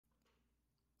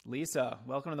Lisa,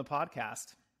 welcome to the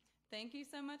podcast. Thank you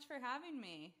so much for having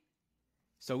me.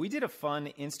 So we did a fun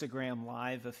Instagram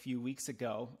live a few weeks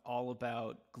ago all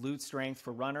about glute strength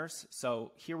for runners.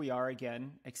 So here we are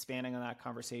again, expanding on that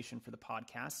conversation for the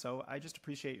podcast. So I just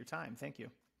appreciate your time. Thank you.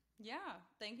 Yeah,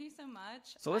 thank you so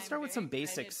much. So let's start with some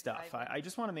basic stuff. I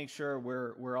just want to make sure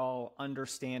we're all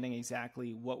understanding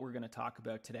exactly what we're going to talk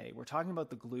about today. We're talking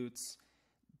about the glutes.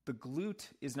 The glute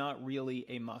is not really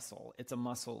a muscle. It's a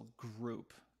muscle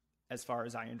group, as far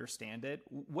as I understand it.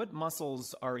 What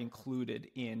muscles are included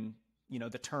in,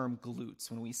 the term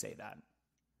glutes when we say that?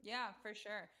 Yeah, for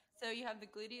sure. So you have the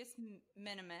gluteus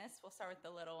minimus. We'll start with the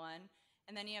little one.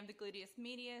 And then you have the gluteus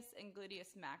medius and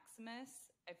gluteus maximus.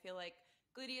 I feel like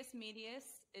gluteus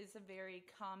medius is a very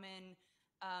common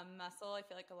muscle. I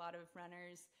feel like a lot of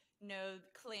runners know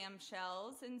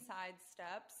clamshells and side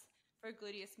steps for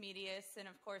gluteus medius. And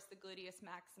of course, the gluteus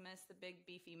maximus, the big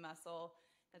beefy muscle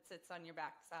that sits on your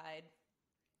backside.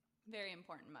 Very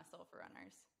important muscle for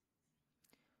runners.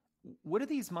 What do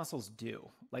these muscles do?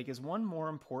 Like, is one more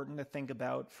important to think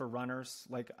about for runners?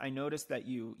 Like, I noticed that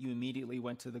you immediately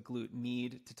went to the glute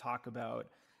med to talk about,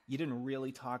 you didn't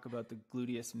really talk about the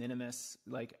gluteus minimus.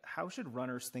 Like, how should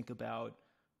runners think about,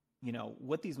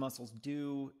 what these muscles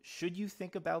do? Should you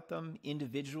think about them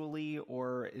individually,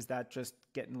 or is that just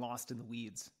getting lost in the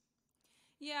weeds?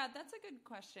 Yeah, that's a good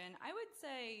question. I would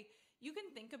say you can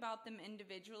think about them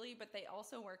individually, but they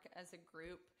also work as a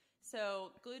group. So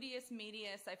gluteus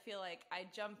medius, I feel like I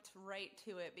jumped right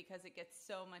to it because it gets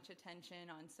so much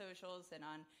attention on socials and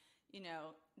on,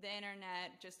 the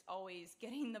internet, just always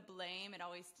getting the blame. It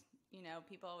always,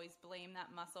 people always blame that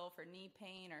muscle for knee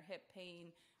pain or hip pain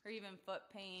or even foot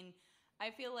pain. I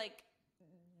feel like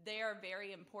they are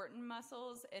very important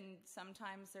muscles, and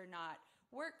sometimes they're not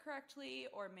work correctly,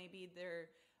 or maybe they're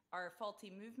are faulty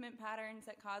movement patterns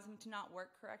that cause them to not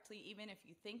work correctly, even if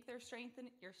you think you're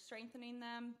strengthening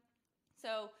them.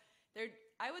 So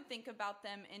I would think about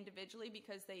them individually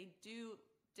because they do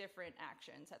different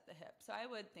actions at the hip. So I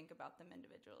would think about them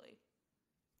individually.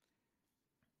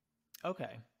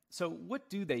 Okay. So what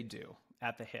do they do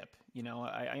at the hip?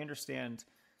 I understand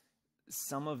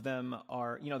some of them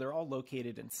are, they're all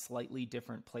located in slightly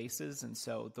different places. And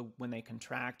so when they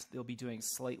contract, they'll be doing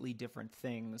slightly different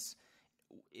things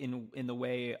in the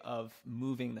way of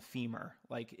moving the femur.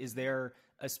 Like, is there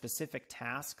a specific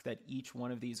task that each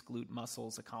one of these glute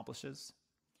muscles accomplishes?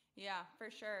 Yeah, for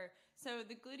sure. So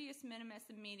the gluteus minimus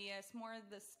and medius, more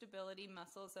of the stability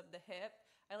muscles of the hip.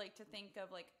 I like to think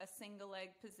of like a single leg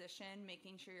position,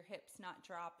 making sure your hip's not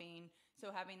dropping.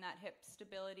 So having that hip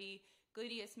stability.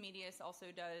 Gluteus medius also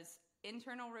does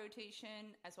internal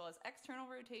rotation as well as external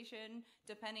rotation,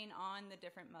 depending on the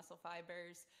different muscle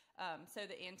fibers. So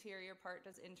the anterior part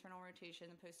does internal rotation,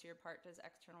 the posterior part does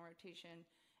external rotation.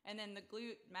 And then the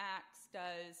glute max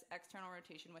does external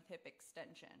rotation with hip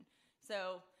extension.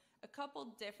 So a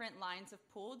couple different lines of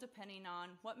pull depending on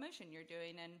what motion you're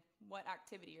doing and what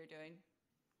activity you're doing.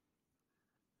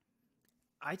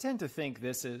 I tend to think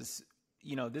this is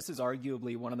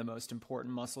arguably one of the most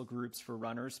important muscle groups for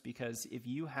runners, because if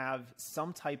you have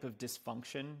some type of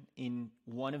dysfunction in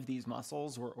one of these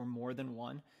muscles or more than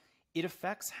one, it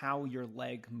affects how your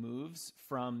leg moves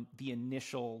from the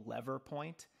initial lever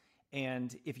point.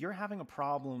 And if you're having a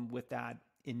problem with that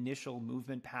initial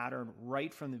movement pattern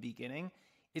right from the beginning,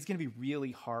 it's going to be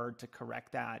really hard to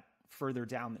correct that further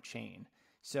down the chain.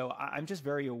 So I'm just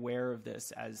very aware of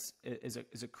this as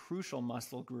a crucial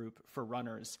muscle group for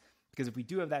runners, because if we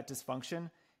do have that dysfunction,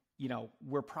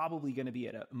 we're probably going to be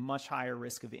at a much higher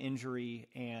risk of injury,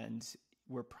 and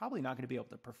we're probably not going to be able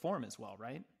to perform as well,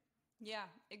 right? Yeah,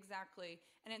 exactly.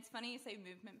 And it's funny you say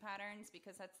movement patterns,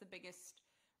 because that's the biggest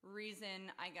reason,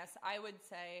 I guess I would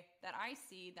say, that I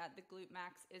see that the glute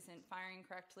max isn't firing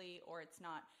correctly or it's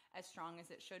not as strong as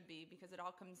it should be, because it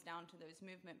all comes down to those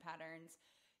movement patterns.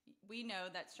 We know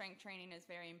that strength training is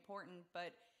very important,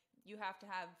 but you have to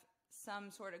have some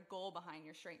sort of goal behind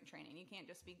your strength training. You can't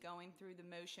just be going through the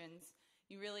motions.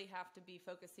 You really have to be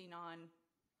focusing on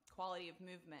quality of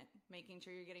movement, making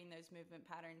sure you're getting those movement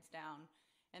patterns down.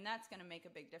 And that's going to make a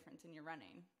big difference in your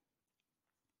running.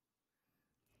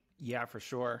 Yeah, for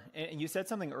sure. And you said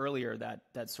something earlier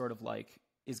that sort of like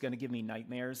is going to give me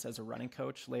nightmares as a running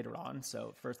coach later on.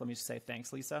 So first, let me just say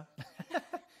thanks, Lisa.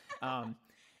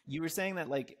 You were saying that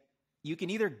like you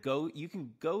can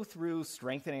go through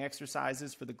strengthening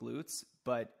exercises for the glutes,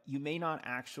 but you may not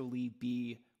actually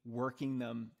be working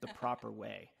them the proper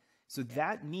way. So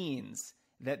that means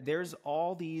that there's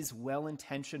all these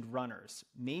well-intentioned runners,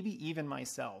 maybe even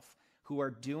myself, who are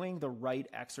doing the right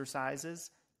exercises,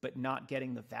 but not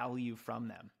getting the value from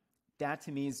them. That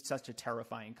to me is such a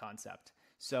terrifying concept.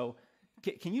 So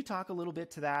can you talk a little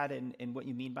bit to that and what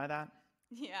you mean by that?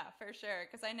 Yeah, for sure.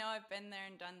 Because I know I've been there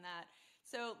and done that.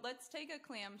 So let's take a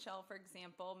clamshell, for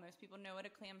example. Most people know what a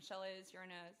clamshell is. You're in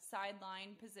a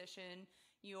sideline position.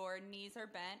 Your knees are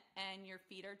bent and your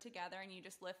feet are together, and you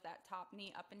just lift that top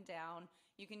knee up and down.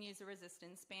 You can use a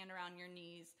resistance band around your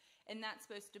knees. And that's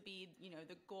supposed to be,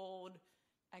 the gold,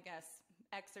 I guess,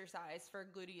 exercise for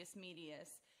gluteus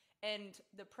medius. And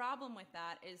the problem with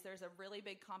that is there's a really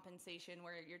big compensation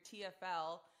where your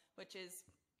TFL, which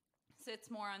sits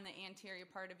more on the anterior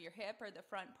part of your hip or the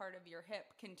front part of your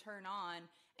hip, can turn on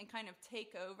and kind of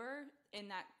take over in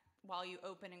that while you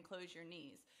open and close your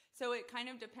knees. So it kind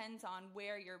of depends on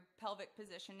where your pelvic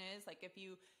position is. Like if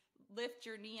you lift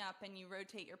your knee up and you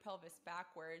rotate your pelvis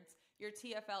backwards, your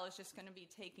TFL is just going to be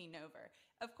taking over.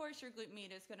 Of course, your glute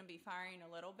med is going to be firing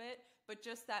a little bit, but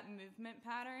just that movement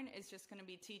pattern is just going to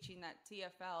be teaching that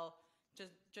TFL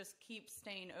just keep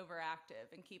staying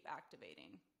overactive and keep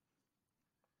activating.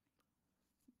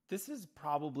 This is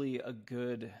probably a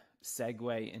good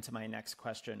segue into my next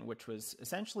question, which was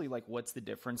essentially like, what's the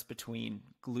difference between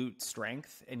glute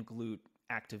strength and glute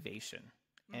activation?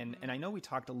 Mm-hmm. And I know we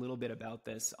talked a little bit about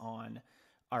this on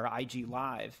our IG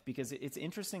Live, because it's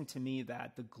interesting to me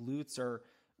that the glutes are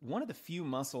one of the few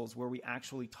muscles where we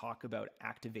actually talk about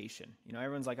activation.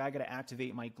 Everyone's like, I got to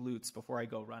activate my glutes before I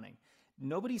go running.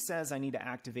 Nobody says I need to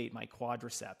activate my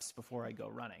quadriceps before I go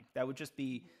running. That would just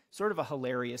be sort of a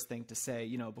hilarious thing to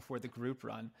say, before the group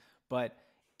run. But,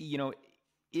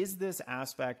 is this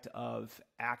aspect of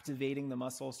activating the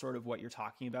muscle sort of what you're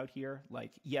talking about here?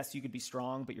 Like, yes, you could be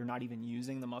strong, but you're not even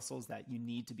using the muscles that you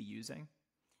need to be using?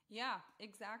 Yeah,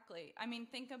 exactly. I mean,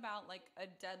 think about like a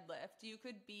deadlift. You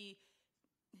could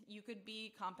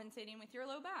be compensating with your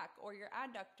low back or your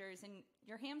adductors, and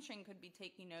your hamstring could be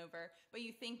taking over, but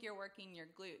you think you're working your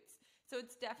glutes. So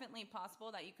it's definitely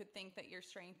possible that you could think that you're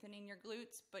strengthening your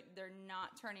glutes, but they're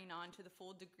not turning on to the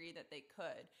full degree that they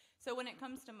could. So when it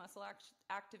comes to muscle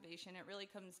activation, it really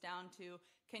comes down to,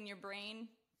 can your brain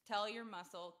tell your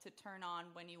muscle to turn on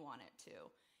when you want it to?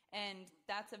 And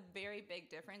that's a very big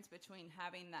difference between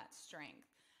having that strength.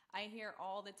 I hear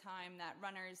all the time that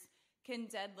runners can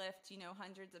deadlift,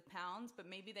 hundreds of pounds, but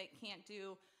maybe they can't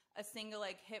do a single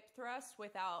leg hip thrust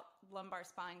without lumbar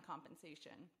spine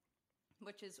compensation,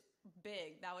 which is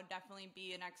big. That would definitely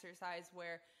be an exercise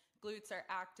where glutes are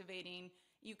activating.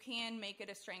 You can make it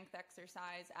a strength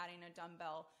exercise, adding a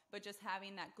dumbbell, but just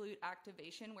having that glute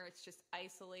activation where it's just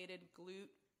isolated glute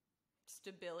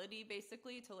stability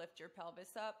basically to lift your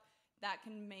pelvis up, that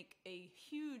can make a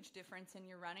huge difference in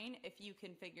your running if you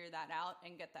can figure that out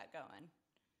and get that going.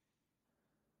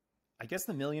 I guess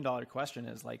the $1 million question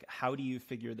is like, how do you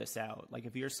figure this out? Like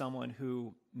if you're someone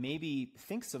who maybe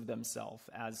thinks of themselves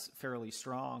as fairly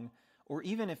strong, or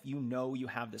even if you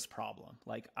have this problem,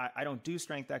 like I don't do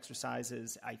strength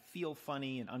exercises, I feel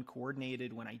funny and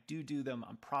uncoordinated when I do them,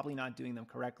 I'm probably not doing them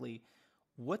correctly.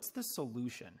 What's the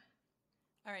solution?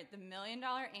 All right, the $1 million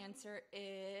answer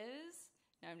is...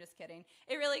 No, I'm just kidding.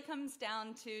 It really comes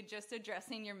down to just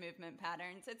addressing your movement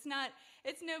patterns. It's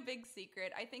no big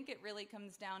secret. I think it really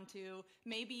comes down to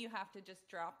maybe you have to just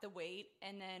drop the weight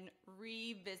and then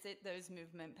revisit those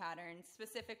movement patterns,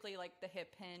 specifically like the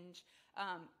hip hinge.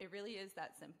 It really is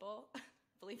that simple,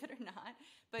 believe it or not.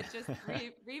 But just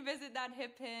revisit that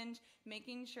hip hinge,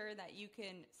 making sure that you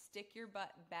can stick your butt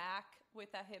back with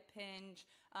a hip hinge.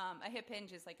 A hip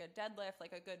hinge is like a deadlift,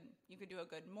 you could do a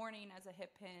good morning as a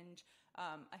hip hinge.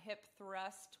 A hip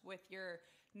thrust with your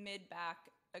mid back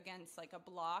against like a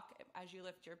block as you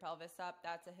lift your pelvis up,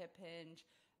 that's a hip hinge.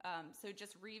 So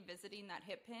just revisiting that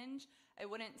hip hinge. I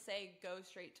wouldn't say go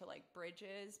straight to like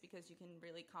bridges, because you can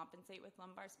really compensate with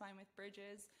lumbar spine with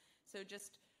bridges. So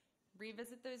just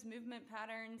revisit those movement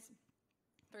patterns,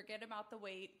 forget about the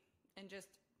weight, and just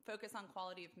focus on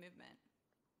quality of movement.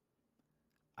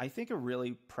 I think a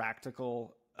really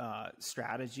practical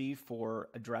strategy for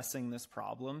addressing this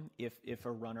problem, if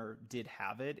a runner did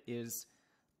have it, is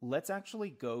let's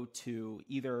actually go to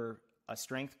either a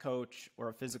strength coach or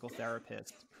a physical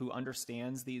therapist who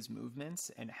understands these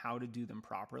movements and how to do them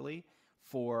properly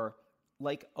for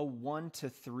like a 1 to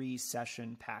 3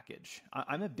 session package.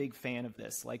 I'm a big fan of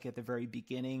this. Like at the very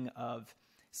beginning of,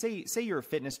 say your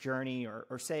fitness journey,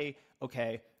 or say,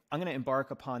 okay, I'm going to embark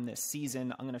upon this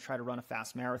season. I'm going to try to run a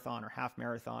fast marathon or half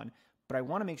marathon, but I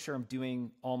want to make sure I'm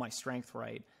doing all my strength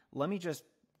right. Let me just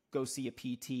go see a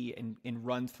PT and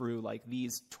run through like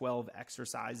these 12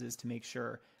 exercises to make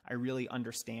sure I really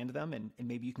understand them. And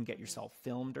maybe you can get yourself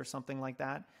filmed or something like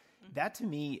that. Mm-hmm. That to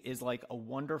me is like a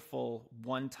wonderful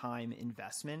one-time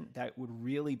investment that would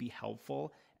really be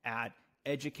helpful at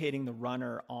educating the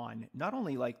runner on not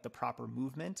only like the proper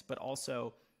movement, but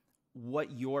also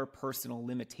what your personal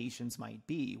limitations might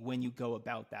be when you go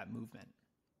about that movement.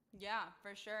 Yeah,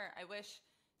 for sure. I wish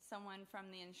someone from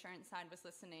the insurance side was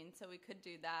listening so we could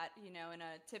do that, in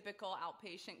a typical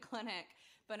outpatient clinic.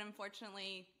 But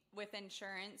unfortunately, with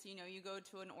insurance, you go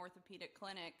to an orthopedic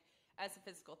clinic as a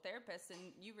physical therapist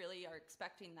and you really are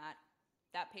expecting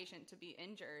that patient to be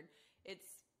injured.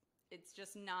 It's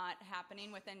just not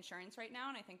happening with insurance right now,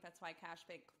 and I think that's why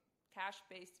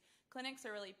cash-based clinics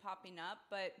are really popping up.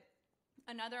 But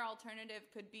another alternative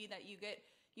could be that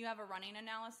you have a running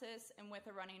analysis, and with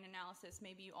a running analysis,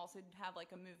 maybe you also have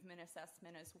like a movement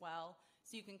assessment as well,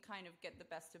 so you can kind of get the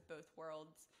best of both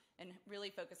worlds and really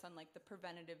focus on like the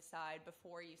preventative side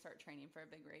before you start training for a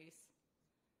big race.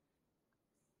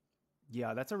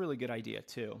 Yeah, that's a really good idea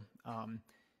too.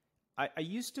 I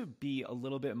used to be a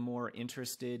little bit more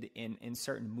interested in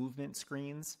certain movement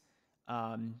screens.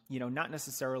 Not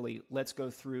necessarily let's go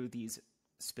through these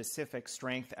specific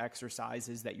strength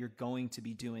exercises that you're going to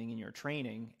be doing in your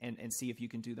training and see if you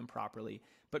can do them properly,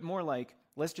 but more like,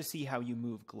 let's just see how you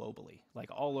move globally, like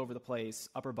all over the place,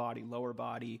 upper body, lower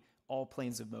body, all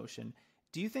planes of motion.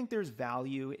 Do you think there's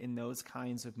value in those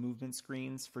kinds of movement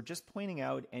screens for just pointing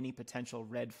out any potential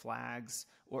red flags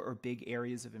or big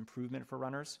areas of improvement for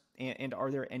runners? And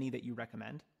are there any that you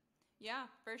recommend? Yeah,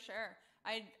 for sure.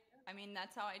 I mean,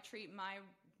 that's how I treat my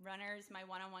runners, my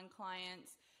one-on-one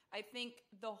clients. I think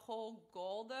the whole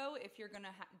goal, though, if you're going to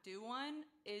do one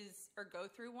or go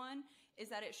through one, is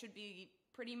that it should be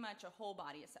pretty much a whole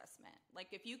body assessment. Like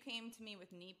if you came to me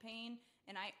with knee pain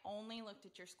and I only looked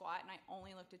at your squat and I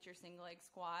only looked at your single leg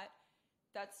squat,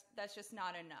 that's just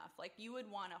not enough. Like you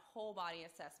would want a whole body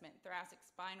assessment, thoracic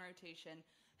spine rotation,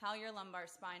 how your lumbar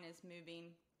spine is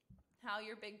moving, how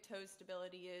your big toe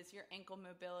stability is, your ankle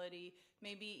mobility,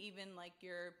 maybe even like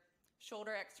your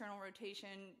shoulder external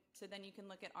rotation, so then you can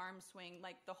look at arm swing,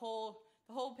 like the whole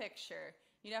picture.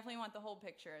 You definitely want the whole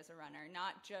picture as a runner,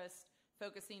 not just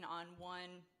focusing on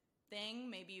one thing.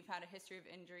 Maybe you've had a history of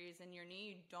injuries in your knee.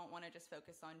 You don't want to just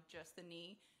focus on just the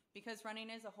knee, because running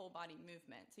is a whole body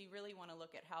movement. So you really want to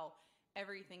look at how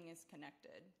everything is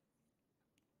connected.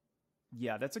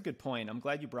 Yeah, that's a good point. I'm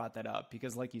glad you brought that up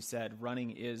because like you said,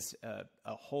 running is a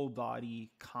whole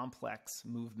body complex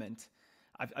movement.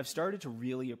 I've started to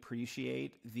really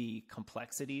appreciate the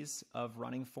complexities of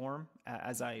running form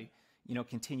as I,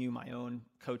 continue my own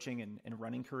coaching and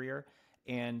running career.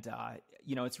 And,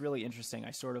 it's really interesting.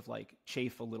 I sort of like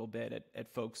chafe a little bit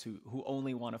at folks who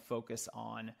only want to focus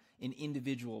on an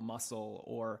individual muscle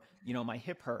or, my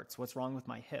hip hurts. What's wrong with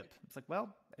my hip? It's like,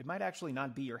 well, it might actually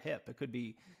not be your hip. It could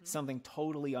be something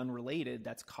totally unrelated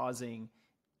that's causing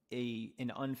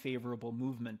an unfavorable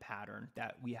movement pattern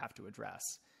that we have to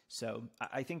address. So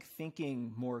I think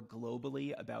thinking more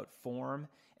globally about form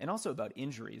and also about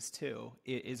injuries too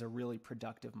is a really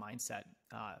productive mindset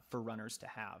for runners to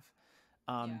have.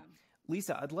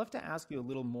 Lisa, I'd love to ask you a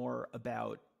little more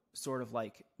about sort of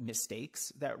like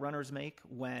mistakes that runners make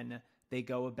when they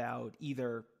go about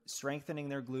either strengthening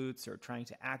their glutes or trying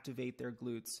to activate their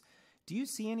glutes. Do you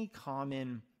see any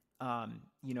common,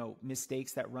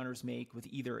 mistakes that runners make with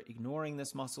either ignoring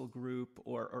this muscle group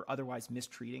or otherwise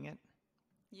mistreating it?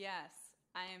 Yes,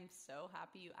 I am so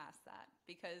happy you asked that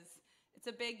because it's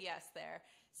a big yes there.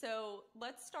 So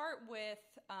let's start with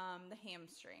the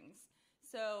hamstrings.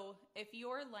 So if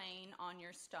you're laying on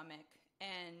your stomach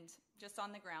and just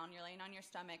on the ground, you're laying on your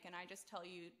stomach and I just tell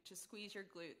you to squeeze your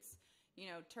glutes,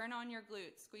 turn on your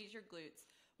glutes, squeeze your glutes.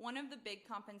 One of the big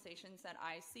compensations that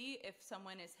I see if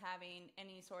someone is having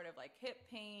any sort of like hip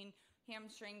pain,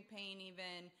 hamstring pain,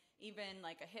 even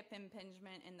like a hip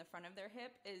impingement in the front of their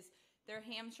hip is their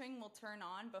hamstring will turn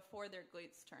on before their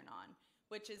glutes turn on,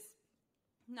 which is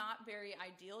not very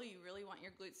ideal. You really want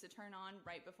your glutes to turn on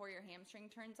right before your hamstring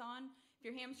turns on. If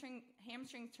your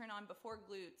hamstrings turn on before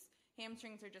glutes,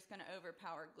 hamstrings are just going to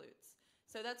overpower glutes.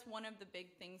 So that's one of the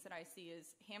big things that I see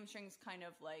is hamstrings kind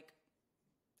of like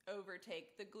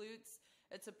overtake the glutes.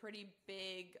 It's a pretty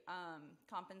big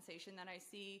compensation that I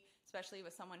see, especially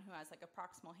with someone who has like a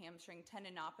proximal hamstring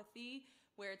tendinopathy,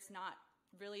 where it's not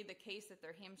really the case that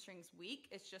their hamstring's weak.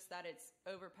 It's just that it's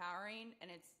overpowering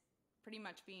and it's pretty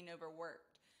much being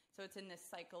overworked. So it's in this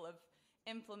cycle of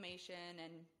inflammation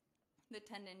and the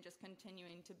tendon just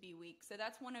continuing to be weak. So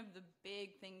that's one of the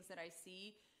big things that I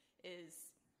see is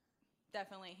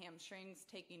definitely hamstrings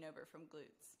taking over from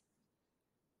glutes.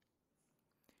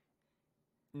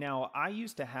 Now, I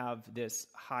used to have this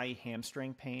high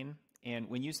hamstring pain, and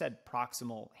when you said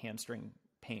proximal hamstring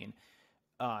pain,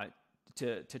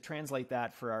 to translate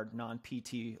that for our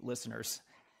non-PT listeners,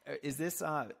 Is this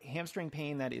hamstring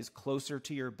pain that is closer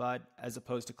to your butt as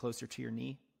opposed to closer to your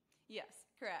knee? Yes,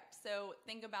 correct. So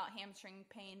think about hamstring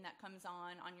pain that comes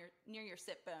on near your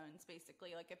sit bones,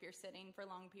 basically. Like if you're sitting for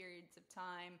long periods of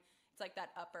time, it's like that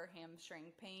upper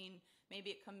hamstring pain. Maybe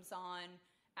it comes on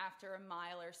after a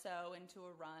mile or so into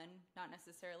a run, not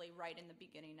necessarily right in the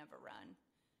beginning of a run.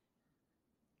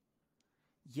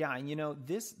 Yeah, and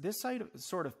this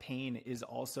sort of pain is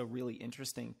also really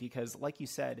interesting because, like you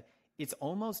said, it's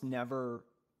almost never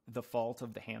the fault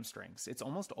of the hamstrings. It's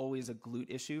almost always a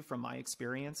glute issue from my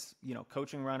experience,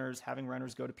 coaching runners, having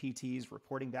runners go to PTs,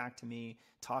 reporting back to me,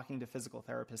 talking to physical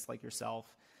therapists like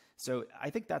yourself. So I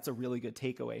think that's a really good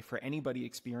takeaway for anybody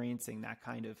experiencing that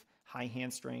kind of high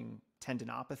hamstring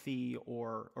tendinopathy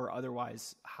or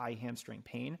otherwise high hamstring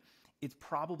pain. It's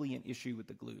probably an issue with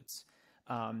the glutes.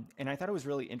 And I thought it was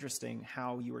really interesting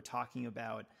how you were talking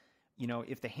about,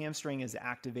 if the hamstring is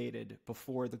activated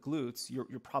before the glutes, you're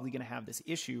probably going to have this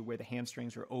issue where the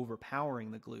hamstrings are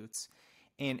overpowering the glutes.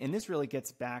 And this really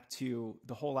gets back to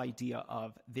the whole idea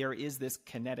of there is this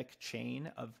kinetic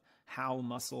chain of how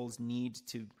muscles need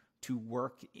to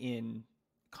work in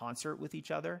concert with each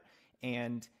other.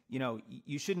 And,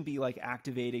 you shouldn't be like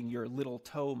activating your little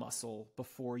toe muscle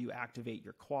before you activate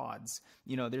your quads.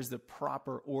 There's the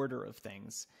proper order of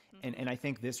things. And I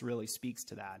think this really speaks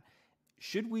to that.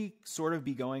 Should we sort of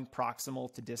be going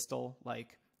proximal to distal,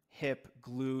 like hip,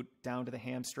 glute, down to the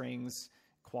hamstrings,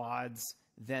 quads,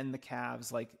 then the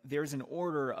calves? Like there's an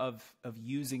order of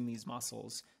using these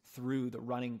muscles through the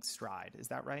running stride. Is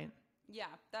that right? Yeah,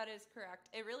 that is correct.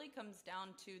 It really comes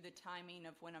down to the timing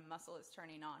of when a muscle is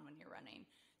turning on when you're running.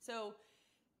 So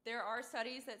there are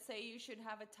studies that say you should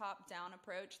have a top-down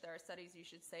approach. There are studies you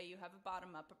should say you have a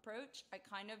bottom-up approach. I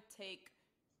kind of take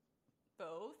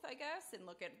both, I guess, and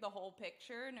look at the whole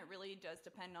picture, and it really does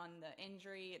depend on the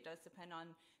injury. It does depend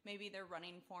on maybe their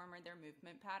running form or their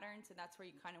movement patterns, and that's where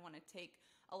you kind of want to take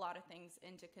a lot of things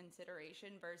into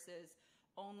consideration versus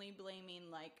only blaming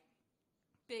like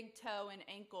big toe and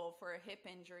ankle for a hip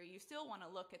injury. You still want to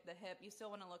look at the hip. You still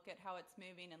want to look at how it's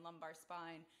moving in lumbar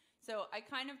spine. So I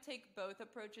kind of take both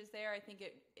approaches there. I think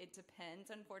it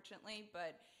depends, unfortunately,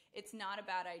 but it's not a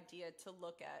bad idea to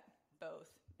look at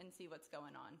both and see what's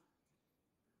going on.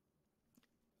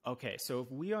 Okay, so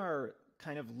if we are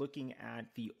kind of looking at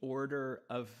the order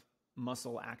of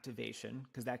muscle activation,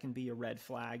 because that can be a red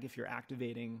flag if you're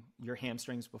activating your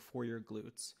hamstrings before your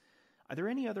glutes. Are there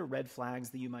any other red flags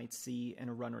that you might see in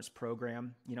a runner's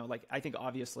program? Like I think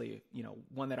obviously,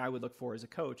 one that I would look for as a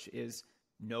coach is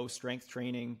no strength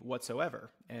training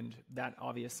whatsoever. And that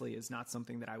obviously is not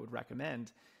something that I would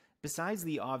recommend. Besides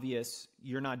the obvious,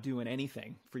 you're not doing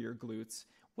anything for your glutes,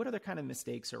 what other kind of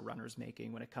mistakes are runners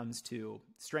making when it comes to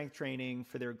strength training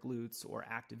for their glutes or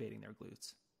activating their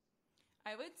glutes?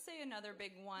 I would say another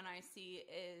big one I see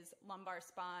is lumbar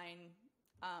spine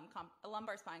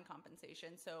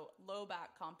compensation. So low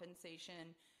back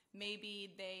compensation.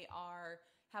 Maybe they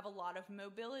have a lot of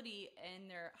mobility and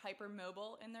they're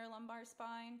hypermobile in their lumbar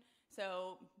spine.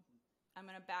 So I'm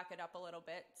going to back it up a little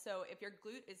bit. So if your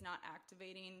glute is not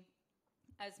activating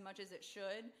as much as it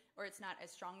should, or it's not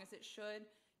as strong as it should,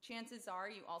 chances are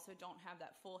you also don't have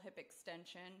that full hip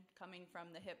extension coming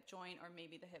from the hip joint, or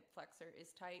maybe the hip flexor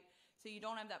is tight. So you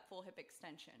don't have that full hip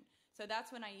extension. So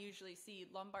that's when I usually see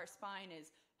lumbar spine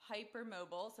is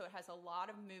hypermobile. So it has a lot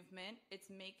of movement. It's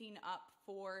making up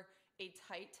for a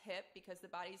tight hip because the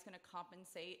body's going to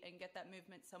compensate and get that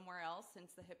movement somewhere else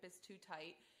since the hip is too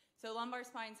tight. So lumbar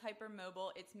spine's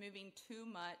hypermobile. It's moving too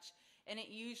much, and it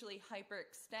usually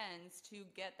hyperextends to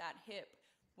get that hip,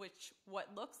 which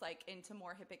what looks like into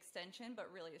more hip extension, but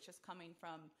really it's just coming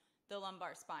from the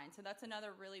lumbar spine. So that's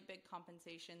another really big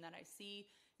compensation that I see.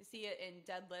 You see it in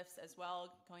deadlifts as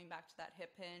well, going back to that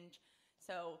hip hinge.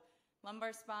 So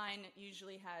lumbar spine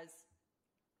usually has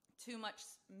too much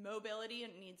mobility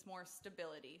and needs more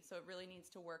stability. So it really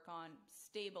needs to work on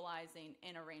stabilizing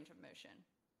in a range of motion.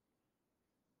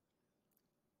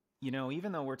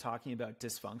 Even though we're talking about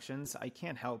dysfunctions, I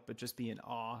can't help but just be in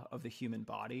awe of the human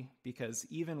body, because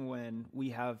even when we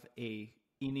have an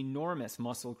enormous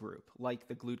muscle group like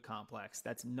the glute complex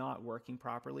that's not working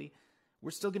properly, we're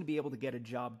still going to be able to get a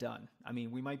job done. I mean,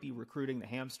 we might be recruiting the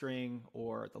hamstring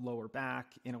or the lower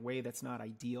back in a way that's not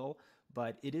ideal,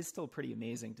 but it is still pretty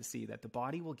amazing to see that the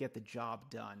body will get the job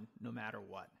done no matter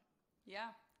what. Yeah,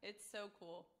 it's so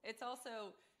cool. It's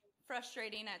also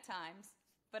frustrating at times,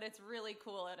 but it's really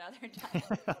cool at other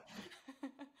times.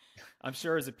 I'm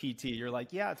sure as a PT, you're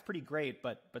like, yeah, it's pretty great,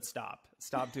 but stop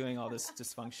doing all this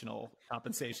dysfunctional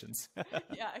compensations.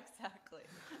 Yeah, exactly.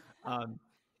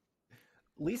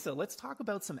 Lisa, let's talk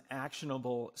about some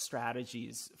actionable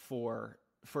strategies for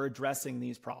for addressing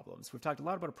these problems. We've talked a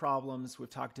lot about problems. We've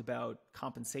talked about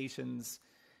compensations.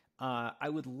 I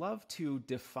would love to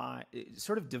divide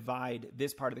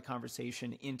this part of the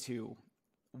conversation into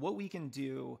what we can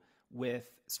do with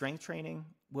strength training,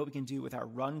 what we can do with our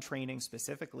run training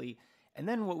specifically, and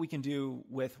then what we can do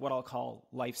with what I'll call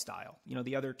lifestyle,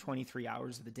 the other 23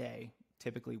 hours of the day,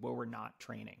 typically where we're not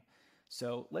training.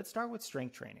 So let's start with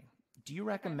strength training. Do you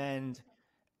recommend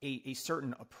a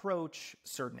certain approach,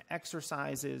 certain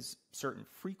exercises, certain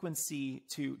frequency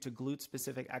to glute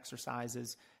specific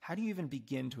exercises? How do you even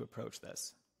begin to approach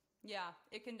this? Yeah,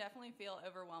 it can definitely feel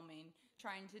overwhelming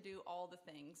trying to do all the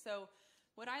things. So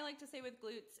what I like to say with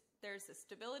glutes, there's a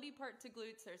stability part to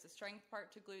glutes, there's a strength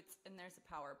part to glutes, and there's a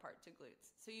power part to glutes.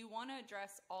 So you want to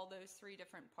address all those three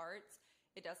different parts.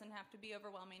 It doesn't have to be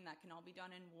overwhelming. That can all be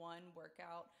done in one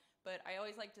workout. But I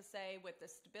always like to say with the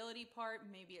stability part,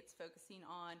 maybe it's focusing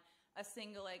on a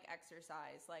single leg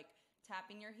exercise, like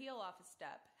tapping your heel off a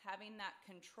step, having that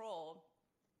control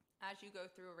as you go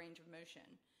through a range of motion.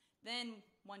 Then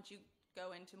once you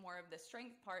go into more of the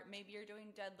strength part, maybe you're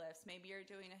doing deadlifts, maybe you're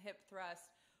doing a hip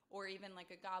thrust, or even like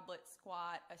a goblet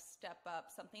squat, a step up,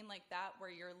 something like that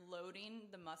where you're loading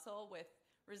the muscle with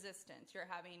resistance.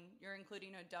 You're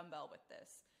including a dumbbell with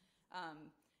this.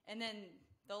 And then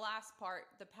the last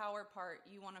part, the power part,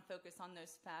 you want to focus on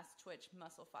those fast twitch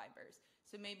muscle fibers.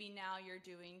 So maybe now you're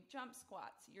doing jump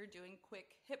squats, you're doing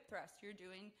quick hip thrusts, you're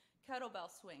doing kettlebell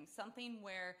swings, something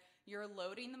where you're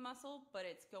loading the muscle, but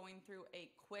it's going through a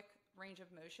quick range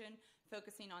of motion,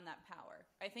 focusing on that power.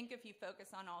 I think if you focus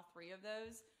on all three of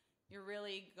those, you're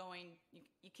really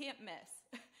you can't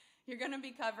miss. You're going to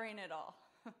be covering it all.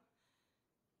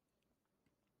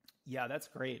 Yeah, that's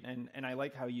great. And I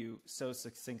like how you so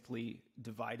succinctly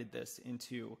divided this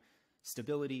into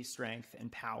stability, strength,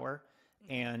 and power.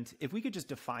 Mm-hmm. And if we could just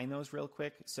define those real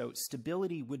quick. So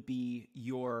stability would be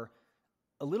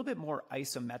a little bit more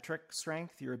isometric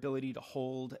strength, your ability to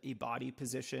hold a body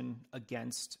position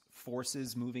against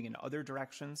forces moving in other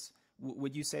directions.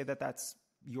 Would you say that that's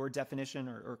your definition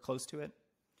or close to it?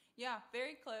 Yeah,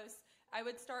 very close. I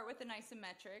would start with an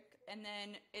isometric, and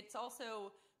then it's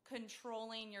also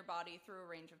controlling your body through a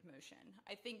range of motion.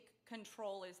 I think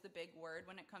control is the big word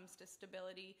when it comes to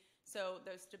stability. So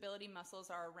those stability muscles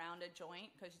are around a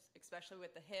joint, because especially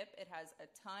with the hip, it has a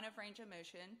ton of range of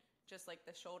motion, just like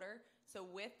the shoulder. So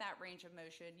with that range of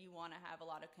motion, you want to have a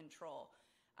lot of control.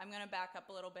 I'm going to back up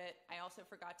a little bit. I also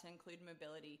forgot to include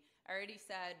mobility. I already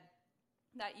said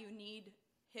that you need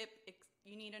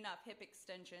enough hip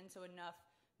extension, so enough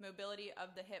mobility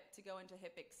of the hip to go into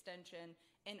hip extension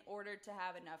in order to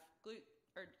have enough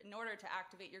in order to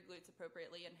activate your glutes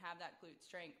appropriately and have that glute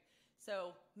strength.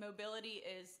 So mobility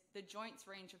is the joint's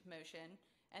range of motion,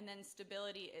 and then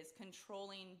stability is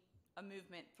controlling a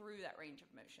movement through that range of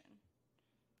motion.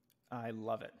 I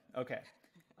love it. Okay.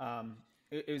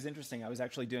 It was interesting. I was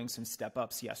actually doing some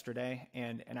step-ups yesterday,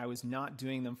 and I was not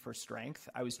doing them for strength.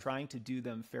 I was trying to do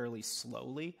them fairly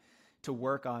slowly to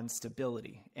work on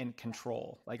stability and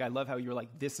control. Like, I love how you're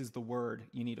like, this is the word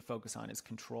you need to focus on, is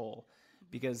control.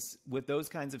 Because with those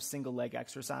kinds of single leg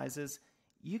exercises,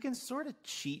 you can sort of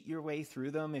cheat your way through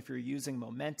them if you're using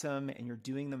momentum and you're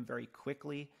doing them very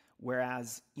quickly.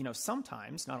 Whereas,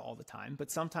 sometimes, not all the time, but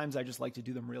sometimes I just like to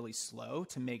do them really slow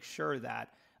to make sure that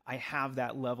I have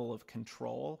that level of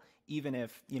control, even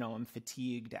if, I'm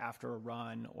fatigued after a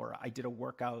run or I did a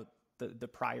workout the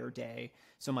prior day,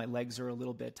 so my legs are a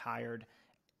little bit tired.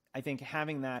 I think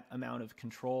having that amount of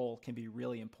control can be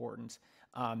really important.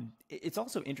 It's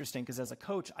also interesting because as a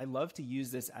coach, I love to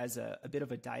use this as a bit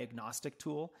of a diagnostic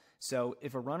tool. So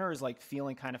if a runner is like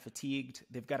feeling kind of fatigued,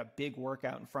 they've got a big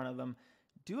workout in front of them,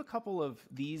 do a couple of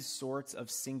these sorts of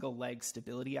single leg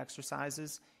stability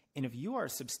exercises. And if you are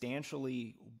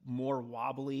substantially more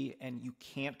wobbly and you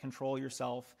can't control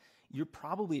yourself, you're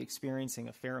probably experiencing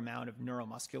a fair amount of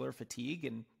neuromuscular fatigue,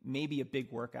 and maybe a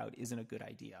big workout isn't a good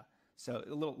idea. So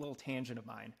a little tangent of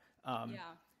mine.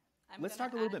 Let's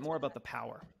talk a little bit more about the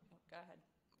power. Go ahead.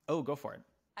 Oh, go for it.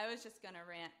 I was just going to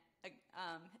rant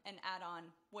and add on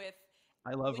with...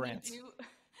 I love rants.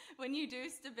 When you do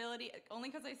stability, only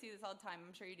because I see this all the time,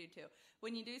 I'm sure you do too.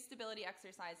 When you do stability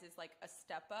exercises like a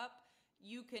step up,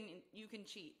 you can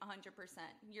cheat 100%.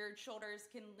 Your shoulders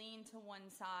can lean to one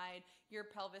side, your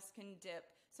pelvis can dip.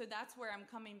 So that's where I'm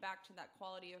coming back to that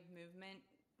quality of movement,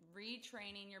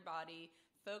 retraining your body,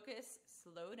 focus,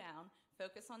 slow down,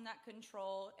 focus on that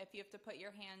control. If you have to put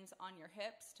your hands on your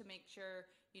hips to make sure,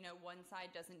 one side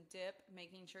doesn't dip,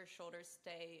 making sure shoulders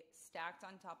stay stacked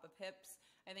on top of hips.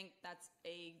 I think that's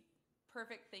a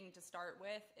perfect thing to start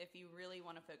with if you really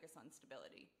want to focus on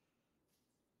stability.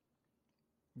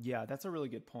 Yeah, that's a really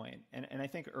good point. And I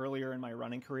think earlier in my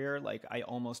running career, like I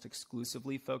almost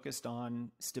exclusively focused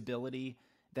on stability.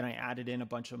 Then I added in a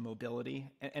bunch of mobility.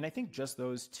 And I think just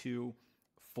those two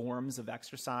forms of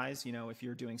exercise, if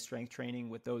you're doing strength training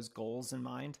with those goals in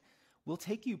mind, will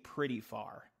take you pretty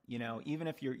far. Even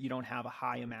if you don't have a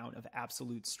high amount of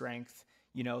absolute strength,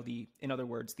 in other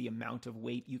words, the amount of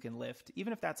weight you can lift,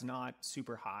 even if that's not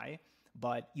super high,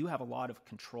 but you have a lot of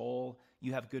control,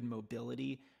 you have good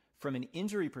mobility. From an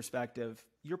injury perspective,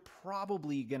 you're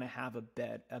probably going to have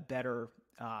a better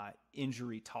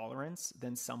injury tolerance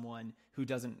than someone who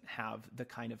doesn't have the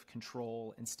kind of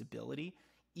control and stability,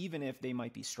 even if they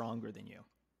might be stronger than you.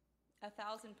 1,000%.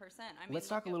 I mean, let's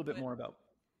talk a little bit more about.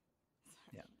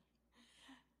 Yeah.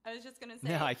 I was just going to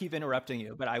say. Yeah, I keep interrupting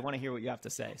you, but I want to hear what you have to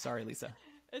say. Sorry, Lisa.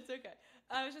 It's okay.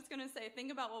 I was just going to say,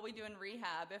 think about what we do in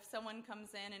rehab. If someone comes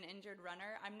in, an injured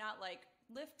runner, I'm not like,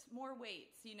 lift more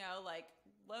weights, like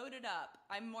load it up.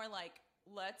 I'm more like,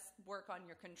 let's work on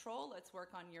your control. Let's work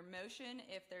on your motion.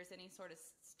 If there's any sort of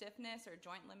stiffness or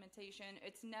joint limitation,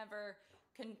 it's never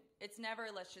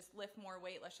let's just lift more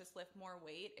weight. Let's just lift more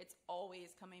weight. It's always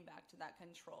coming back to that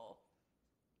control.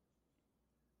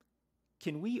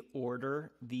 Can we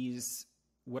order these,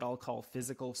 what I'll call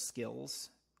physical skills,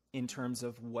 in terms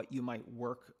of what you might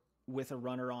work with a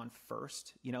runner on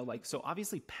first? So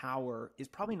obviously power is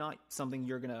probably not something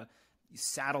you're going to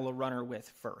saddle a runner with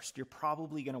first. You're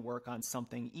probably going to work on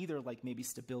something either like maybe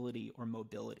stability or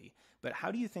mobility. But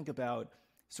how do you think about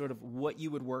sort of what you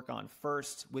would work on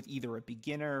first with either a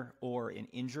beginner or an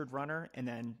injured runner? And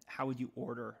then how would you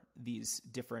order these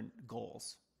different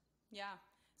goals? Yeah.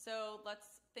 So let's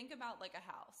think about like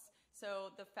a house.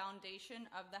 So the foundation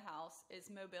of the house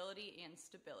is mobility and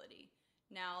stability.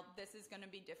 Now, this is going to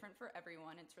be different for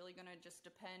everyone. It's really going to just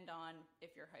depend on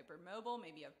if you're hypermobile,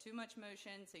 maybe you have too much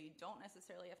motion, so you don't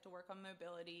necessarily have to work on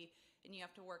mobility and you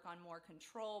have to work on more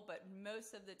control. But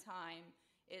most of the time,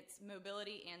 it's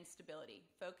mobility and stability.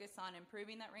 Focus on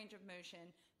improving that range of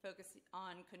motion, focus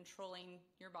on controlling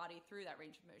your body through that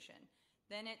range of motion.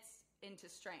 Then it's into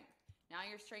strength. Now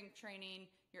you're strength training,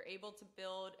 you're able to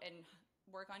build and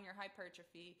work on your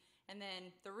hypertrophy. And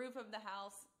then the roof of the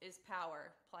house is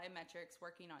power, plyometrics,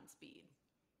 working on speed.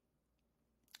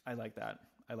 I like that.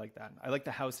 I like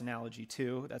the house analogy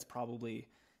too. That's probably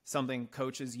something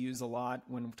coaches use a lot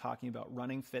when talking about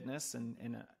running fitness.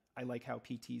 And I like how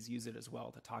PTs use it as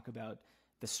well to talk about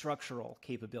the structural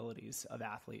capabilities of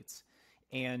athletes.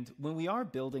 And when we are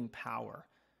building power,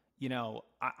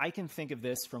 I can think of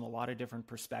this from a lot of different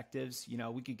perspectives.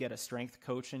 We could get a strength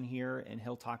coach in here and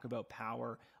he'll talk about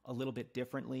power a little bit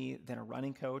differently than a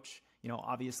running coach.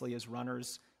 Obviously as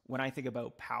runners, when I think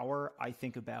about power, I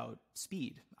think about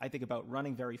speed. I think about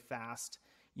running very fast,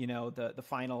 the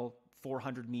final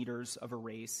 400 meters of a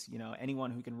race.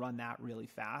 Anyone who can run that really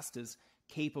fast is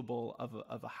capable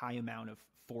of a high amount of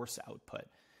force output.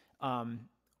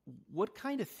 What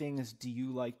kind of things do you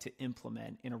like to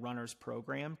implement in a runner's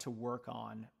program to work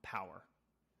on power?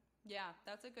 Yeah,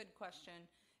 that's a good question.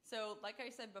 So like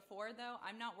I said before, though,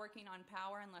 I'm not working on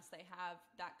power unless they have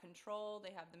that control,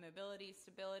 they have the mobility,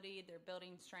 stability, they're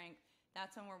building strength.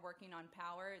 That's when we're working on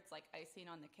power. It's like icing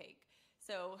on the cake.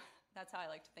 So that's how I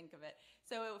like to think of it.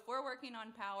 So if we're working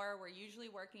on power, we're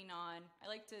usually working on, I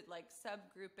like to like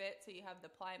subgroup it. So you have the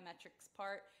plyometrics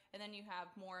part, and then you have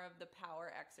more of the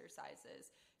power exercises.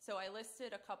 So I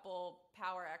listed a couple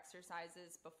power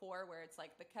exercises before where it's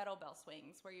like the kettlebell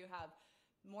swings, where you have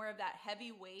more of that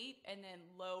heavy weight and then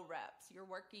low reps. You're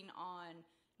working on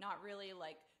not really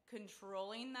like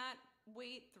controlling that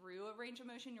weight through a range of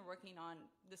motion. You're working on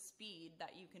the speed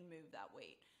that you can move that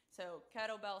weight. So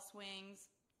kettlebell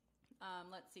swings,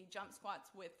 let's see, jump squats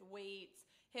with weights,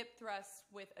 hip thrusts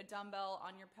with a dumbbell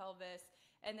on your pelvis.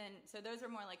 And then, so those are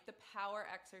more like the power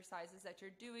exercises that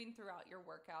you're doing throughout your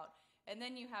workout. And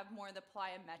then you have more the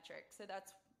plyometric. So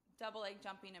that's double leg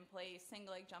jumping in place,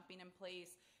 single leg jumping in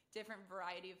place, different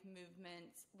variety of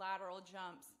movements, lateral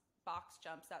jumps, box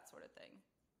jumps, that sort of thing.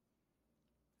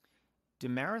 Do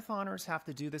marathoners have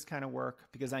to do this kind of work?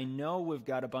 Because I know we've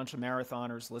got a bunch of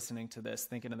marathoners listening to this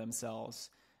thinking to themselves,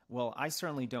 well, I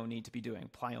certainly don't need to be doing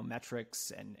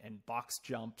plyometrics and box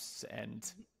jumps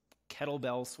and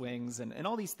kettlebell swings and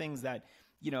all these things that,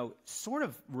 sort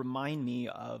of remind me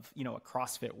of, a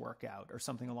CrossFit workout or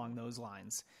something along those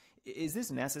lines. Is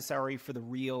this necessary for the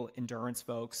real endurance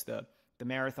folks, the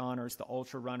marathoners, the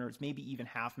ultra runners, maybe even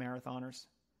half marathoners?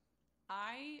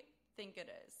 I think it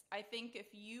is. I think if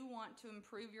you want to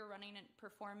improve your running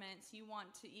performance, you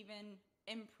want to even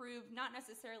improve, not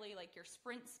necessarily like your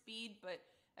sprint speed, but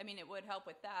I mean, it would help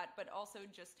with that, but also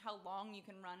just how long you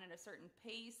can run at a certain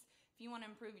pace. If you want to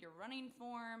improve your running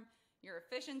form, your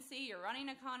efficiency, your running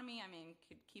economy. I mean,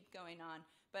 could keep going on,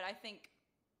 but I think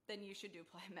then you should do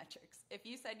plyometrics. If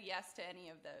you said yes to any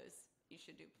of those, you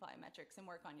should do plyometrics and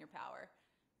work on your power.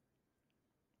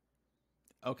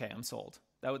 Okay, I'm sold.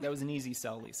 That was an easy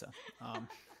sell, Lisa.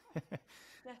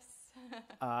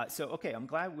 Yes. Okay, I'm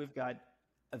glad we've got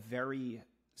a very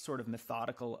sort of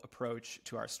methodical approach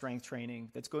to our strength training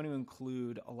that's going to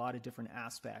include a lot of different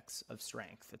aspects of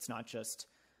strength. It's not just,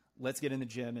 let's get in the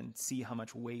gym and see how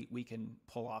much weight we can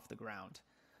pull off the ground.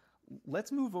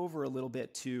 Let's move over a little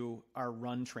bit to our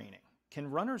run training. Can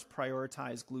runners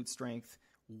prioritize glute strength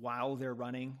while they're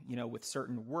running, with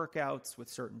certain workouts, with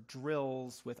certain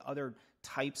drills, with other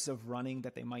types of running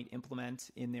that they might implement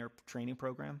in their training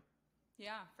program?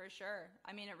 Yeah, for sure.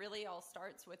 I mean, it really all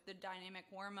starts with the dynamic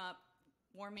warm-up,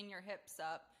 warming your hips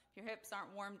up. If your hips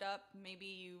aren't warmed up, maybe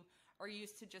you are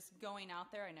used to just going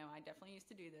out there. I know I definitely used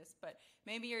to do this, but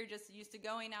maybe you're just used to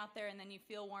going out there and then you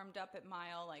feel warmed up at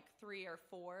mile like 3 or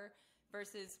 4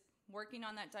 versus working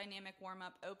on that dynamic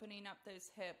warm-up, opening up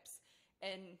those hips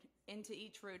and into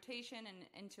each rotation and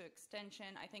into extension.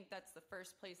 I think that's the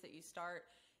first place that you start.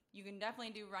 You can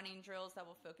definitely do running drills that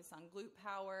will focus on glute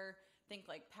power. Think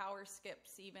like power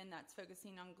skips even, that's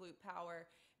focusing on glute power.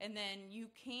 And then you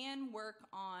can work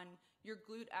on your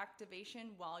glute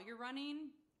activation while you're running.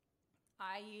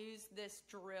 I use this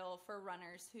drill for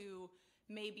runners who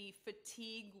maybe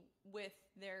fatigue with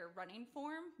their running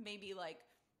form. Maybe like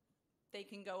they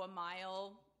can go a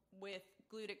mile with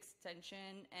glute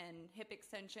extension and hip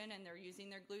extension and they're using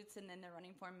their glutes and then their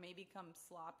running form may become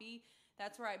sloppy.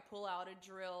 That's where I pull out a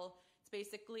drill. It's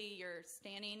basically you're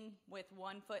standing with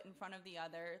one foot in front of the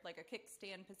other, like a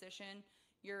kickstand position.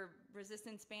 Your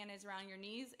resistance band is around your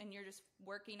knees and you're just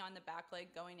working on the back leg,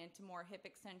 going into more hip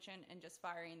extension and just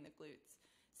firing the glutes.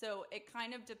 So it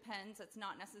kind of depends. That's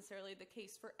not necessarily the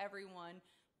case for everyone,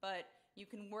 but you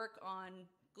can work on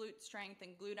glute strength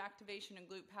and glute activation and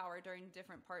glute power during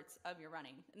different parts of your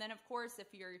running. And then of course, if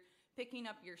you're picking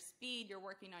up your speed, you're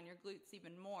working on your glutes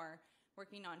even more.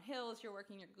 Working on hills, you're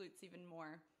working your glutes even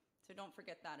more. So don't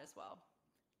forget that as well.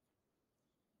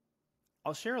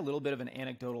 I'll share a little bit of an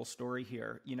anecdotal story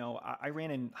here. I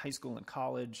ran in high school and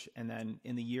college, and then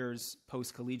in the years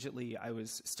post-collegiately, I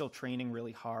was still training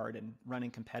really hard and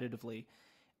running competitively.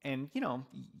 And,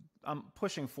 I'm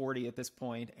pushing 40 at this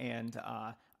point, and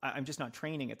I'm just not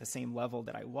training at the same level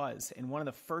that I was. And one of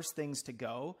the first things to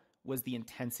go was the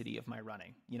intensity of my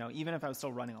running. Even if I was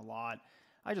still running a lot,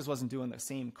 I just wasn't doing the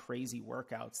same crazy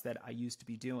workouts that I used to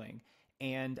be doing.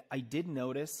 And I did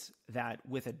notice that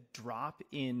with a drop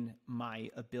in my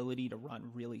ability to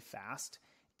run really fast,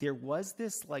 there was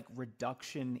this like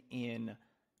reduction in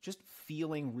just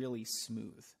feeling really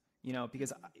smooth,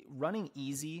 because running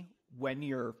easy when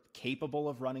you're capable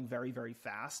of running very, very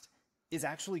fast is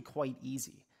actually quite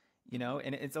easy.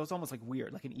 And it's almost like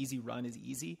weird, like an easy run is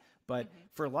easy, but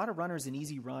for a lot of runners, an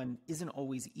easy run isn't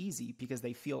always easy because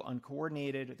they feel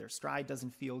uncoordinated, their stride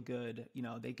doesn't feel good,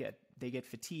 they get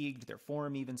fatigued, their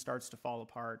form even starts to fall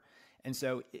apart. And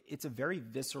so it's a very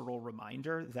visceral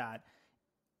reminder that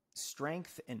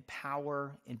strength and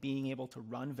power and being able to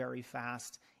run very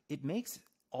fast, it makes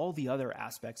all the other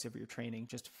aspects of your training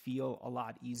just feel a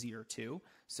lot easier too.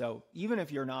 So even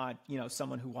if you're not,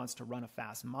 someone who wants to run a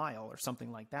fast mile or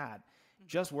something like that,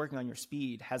 just working on your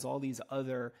speed has all these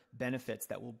other benefits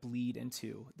that will bleed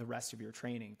into the rest of your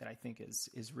training that I think is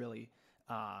really,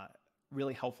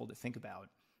 really helpful to think about.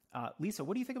 Lisa,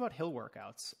 what do you think about hill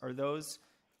workouts? Are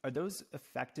those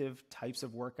effective types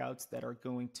of workouts that are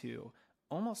going to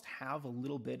almost have a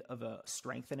little bit of a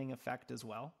strengthening effect as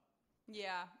well?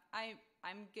 Yeah,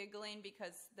 I'm giggling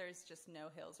because there's just no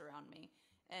hills around me.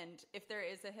 And if there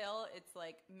is a hill, it's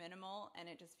like minimal and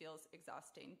it just feels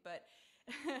exhausting. But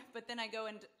then I go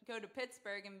to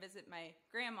Pittsburgh and visit my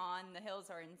grandma and the hills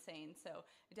are insane. So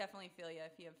I definitely feel you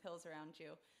if you have hills around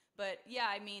you. But yeah,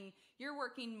 I mean, you're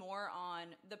working more on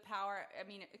the power. I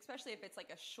mean, especially if it's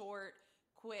like a short,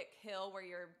 quick hill where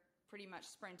you're pretty much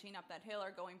sprinting up that hill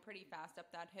or going pretty fast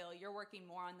up that hill, you're working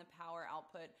more on the power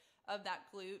output of that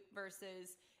glute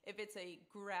versus if it's a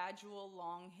gradual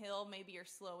long hill, maybe you're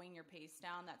slowing your pace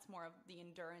down. That's more of the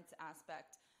endurance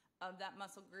aspect of that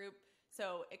muscle group.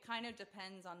 So it kind of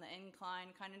depends on the incline,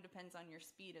 kind of depends on your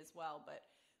speed as well, but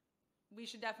we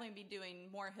should definitely be doing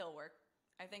more hill work.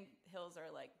 I think hills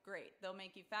are like great. They'll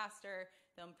make you faster.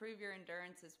 They'll improve your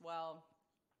endurance as well.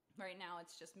 Right now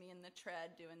it's just me and the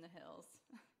tread doing the hills.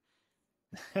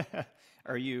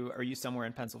 Are you somewhere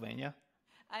in Pennsylvania?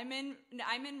 I'm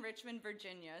in Richmond,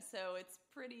 Virginia, so it's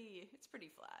pretty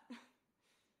flat.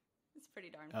 It's pretty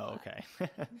darn flat. Oh, okay.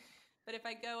 But if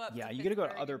I go up, yeah, to you got to go to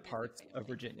Pittsburgh other and visit parts of family.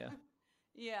 Virginia.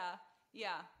 Yeah.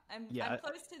 I'm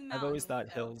close to the mountains. I've always thought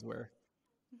so. hills were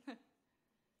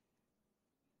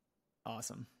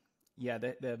awesome. Yeah,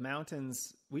 the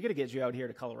mountains, we got to get you out here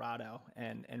to Colorado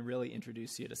and really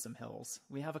introduce you to some hills.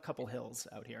 We have a couple hills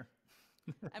out here.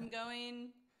 I'm going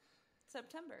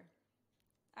September,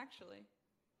 actually.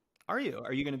 Are you?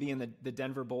 Are you going to be in the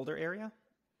Denver Boulder area?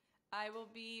 I will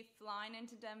be flying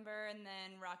into Denver and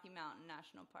then Rocky Mountain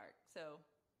National Park. So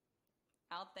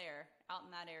out there, out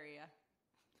in that area.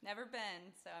 Never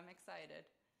been, so I'm excited.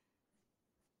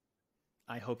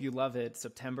 I hope you love it.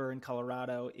 September in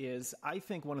Colorado is, I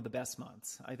think, one of the best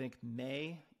months. I think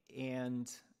May,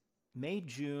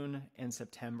 June, and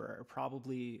September are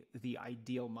probably the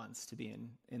ideal months to be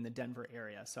in the Denver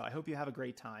area. So I hope you have a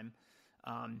great time.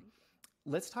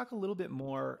 Let's talk a little bit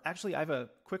more. Actually, I have a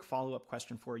quick follow-up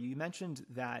question for you. You mentioned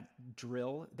that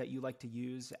drill that you like to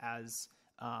use as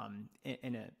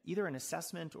either an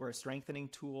assessment or a strengthening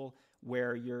tool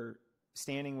where you're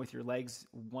standing with your legs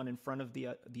one in front of the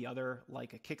other,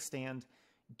 like a kickstand.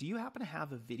 Do you happen to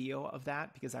have a video of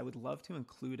that? Because I would love to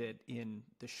include it in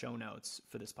the show notes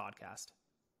for this podcast.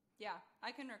 Yeah,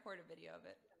 I can record a video of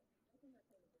it.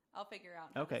 I'll figure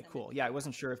out. Okay, cool. Yeah, I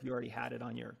wasn't sure if you already had it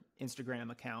on your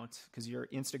Instagram account, because your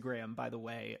Instagram, by the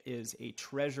way, is a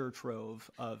treasure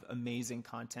trove of amazing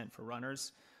content for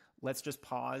runners. Let's just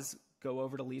pause, go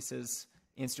over to Lisa's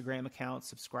Instagram account,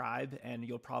 subscribe, and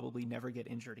you'll probably never get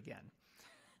injured again.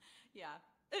 Yeah,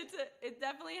 it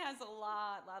definitely has a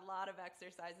lot of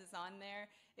exercises on there.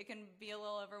 It can be a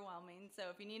little overwhelming. So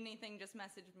if you need anything, just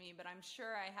message me. But I'm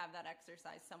sure I have that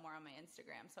exercise somewhere on my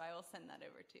Instagram, so I will send that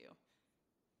over to you.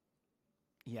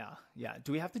 Yeah.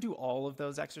 Do we have to do all of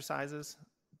those exercises?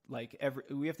 Like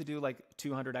we have to do like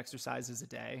 200 exercises a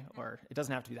day, or it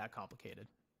doesn't have to be that complicated?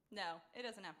 No, it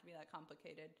doesn't have to be that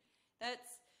complicated.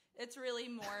 It's really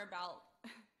more about,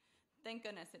 thank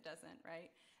goodness it doesn't, right?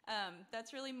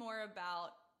 That's really more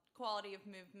about quality of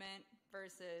movement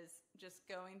versus just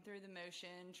going through the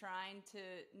motion, trying to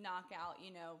knock out,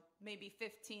 maybe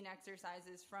 15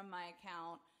 exercises from my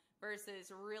account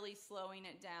versus really slowing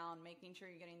it down, making sure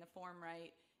you're getting the form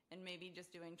right, and maybe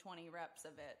just doing 20 reps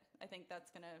of it. I think that's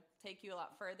going to take you a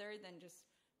lot further than just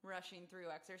rushing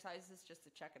through exercises just to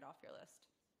check it off your list.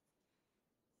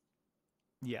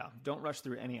 Yeah, don't rush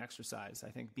through any exercise.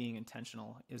 I think being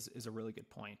intentional is a really good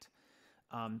point.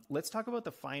 Let's talk about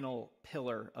the final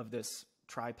pillar of this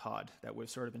tripod that we've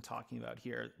sort of been talking about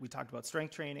here. We talked about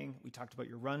strength training. We talked about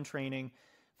your run training.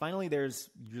 Finally,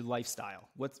 there's your lifestyle.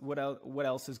 What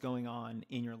else is going on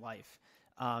in your life?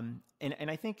 And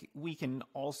I think we can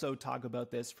also talk about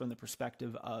this from the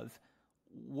perspective of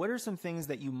what are some things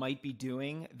that you might be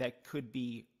doing that could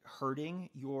be hurting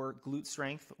your glute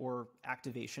strength or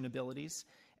activation abilities,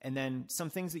 and then some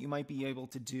things that you might be able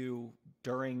to do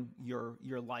during your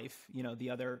life, the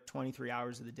other 23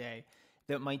 hours of the day,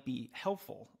 that might be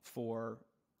helpful for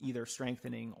either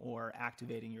strengthening or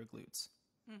activating your glutes.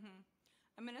 Mm-hmm.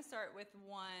 I'm going to start with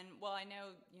one. Well, I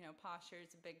know, posture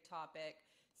is a big topic.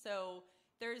 So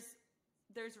there's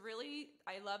really,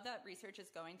 I love that research is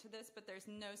going to this, but there's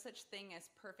no such thing as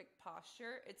perfect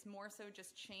posture. It's more so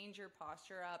just change your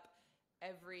posture up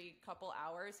every couple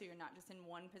hours so you're not just in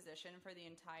one position for the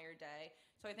entire day.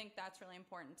 So I think that's really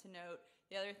important to note.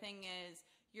 The other thing is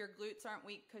your glutes aren't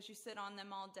weak because you sit on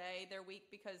them all day. They're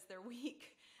weak because they're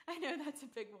weak. I know that's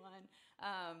a big one.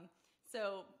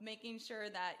 So making sure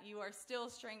that you are still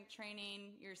strength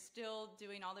training, you're still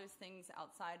doing all those things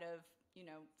outside of,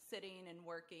 sitting and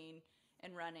working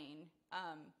and running.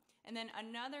 And then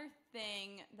another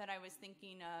thing that I was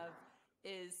thinking of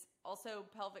is also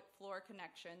pelvic floor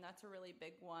connection. That's a really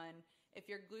big one. If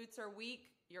your glutes are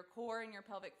weak, your core and your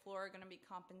pelvic floor are going to be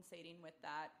compensating with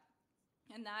that.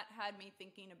 And that had me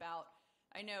thinking about,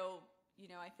 I know,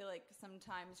 I feel like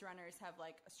sometimes runners have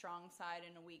like a strong side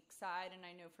and a weak side. And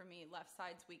I know for me, left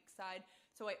side's weak side.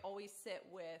 So I always sit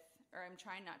with, or I'm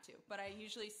trying not to, but I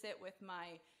usually sit with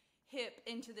my hip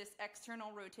into this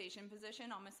external rotation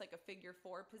position, almost like a figure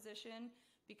 4 position,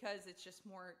 because it's just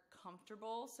more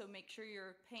comfortable. So make sure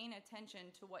you're paying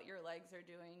attention to what your legs are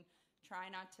doing. Try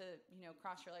not to,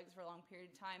 cross your legs for a long period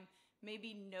of time.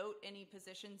 Maybe note any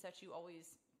positions that you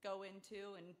always go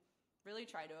into and really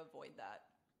try to avoid that.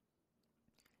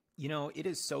 It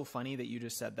is so funny that you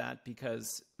just said that,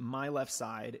 because my left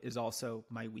side is also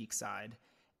my weak side.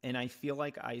 And I feel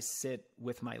like I sit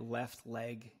with my left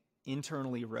leg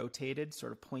internally rotated,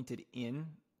 sort of pointed in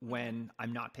when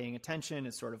I'm not paying attention.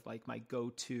 It's sort of like my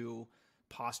go-to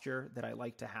posture that I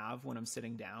like to have when I'm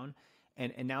sitting down.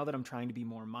 And now that I'm trying to be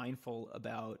more mindful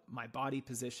about my body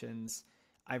positions,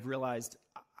 I've realized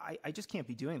I just can't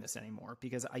be doing this anymore,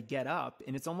 because I get up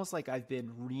and it's almost like I've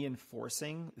been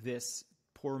reinforcing this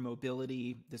poor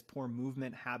mobility, this poor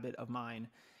movement habit of mine.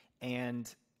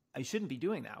 And I shouldn't be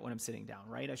doing that when I'm sitting down,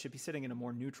 right? I should be sitting in a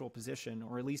more neutral position,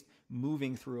 or at least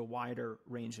moving through a wider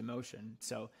range of motion.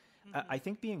 So I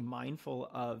think being mindful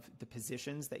of the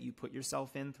positions that you put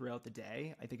yourself in throughout the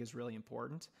day, I think is really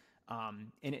important.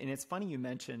 And it's funny you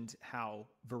mentioned how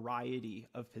variety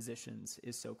of positions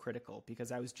is so critical,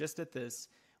 because I was just at this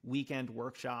weekend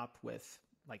workshop with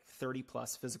like 30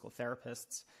 plus physical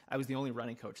therapists. I was the only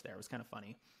running coach there. It was kind of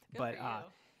funny. Good but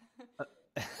for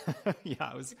you.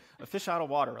 yeah, I was a fish out of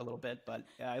water a little bit, but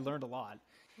I learned a lot.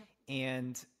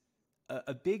 And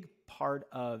a big part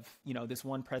of, this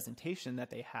one presentation that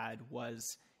they had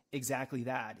was exactly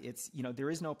that. It's, there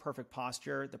is no perfect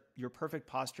posture. Your perfect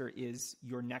posture is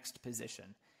your next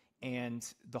position. And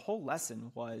the whole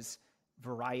lesson was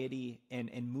variety and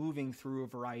moving through a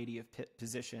variety of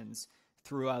positions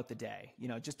throughout the day.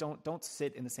 Just don't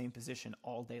sit in the same position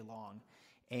all day long.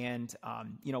 And,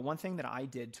 one thing that I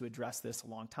did to address this a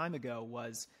long time ago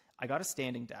was I got a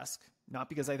standing desk, not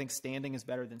because I think standing is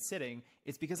better than sitting.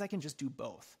 It's because I can just do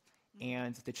both.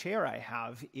 And the chair I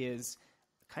have is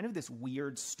kind of this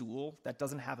weird stool that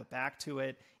doesn't have a back to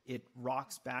it. It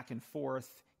rocks back and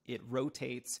forth. It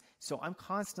rotates. So I'm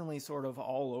constantly sort of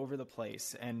all over the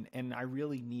place. And I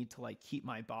really need to keep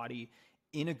my body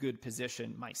in a good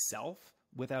position myself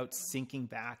without sinking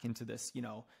back into this,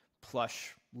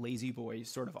 plush lazy boy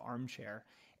sort of armchair.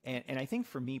 And I think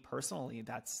for me personally,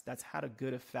 that's had a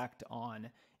good effect on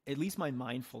at least my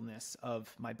mindfulness of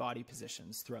my body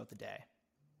positions throughout the day.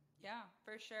 Yeah,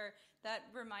 for sure. That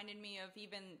reminded me of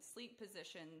even sleep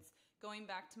positions. Going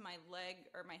back to my leg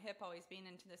or my hip always being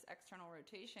into this external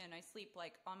rotation, I sleep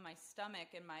on my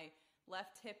stomach, and my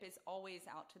left hip is always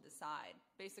out to the side,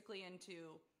 basically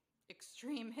into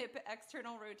extreme hip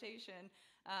external rotation.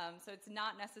 So it's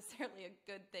not necessarily a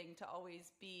good thing to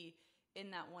always be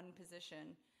in that one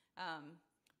position,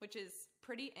 which is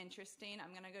pretty interesting.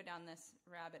 I'm going to go down this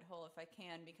rabbit hole if I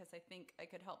can, because I think I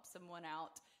could help someone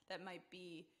out that might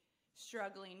be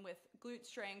struggling with glute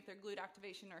strength or glute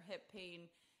activation or hip pain.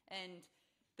 And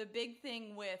the big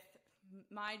thing with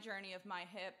my journey of my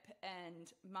hip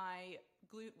and my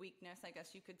glute weakness, I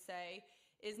guess you could say,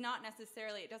 is not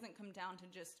necessarily, it doesn't come down to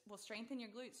just, strengthen your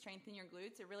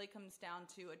glutes. It really comes down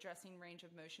to addressing range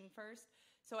of motion first.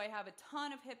 So I have a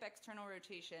ton of hip external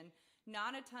rotation,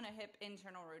 not a ton of hip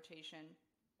internal rotation.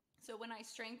 So when I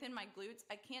strengthen my glutes,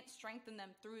 I can't strengthen them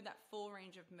through that full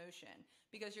range of motion,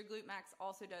 because your glute max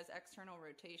also does external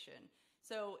rotation.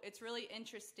 So it's really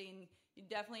interesting. You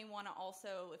definitely want to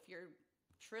also, if you're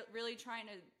really trying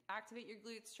to activate your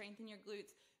glutes, strengthen your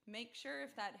glutes, make sure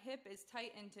if that hip is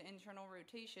tight into internal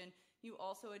rotation, you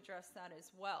also address that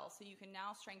as well. So you can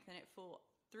now strengthen it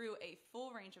through a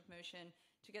full range of motion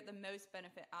to get the most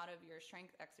benefit out of your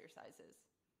strength exercises.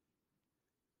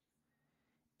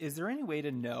 Is there any way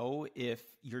to know if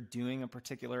you're doing a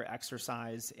particular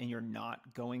exercise and you're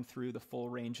not going through the full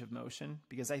range of motion?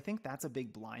 Because I think that's a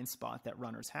big blind spot that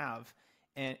runners have.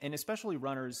 And especially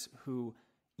runners who,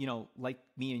 like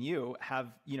me and you, have,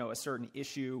 a certain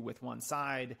issue with one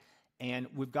side. And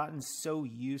we've gotten so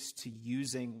used to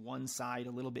using one side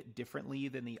a little bit differently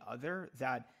than the other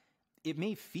that it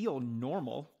may feel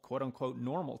normal, quote unquote,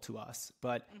 normal to us,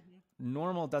 but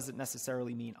normal doesn't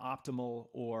necessarily mean optimal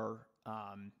or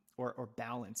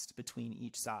balanced between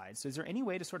each side. So is there any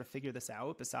way to sort of figure this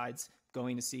out besides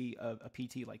going to see a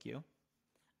PT like you?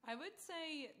 I would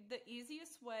say the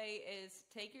easiest way is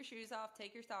take your shoes off,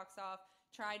 take your socks off,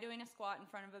 try doing a squat in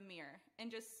front of a mirror,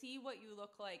 and just see what you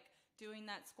look like doing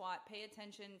that squat. Pay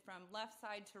attention from left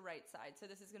side to right side. So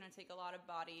this is going to take a lot of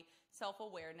body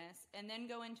self-awareness. And then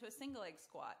go into a single leg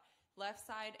squat, left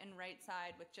side and right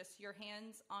side with just your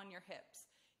hands on your hips.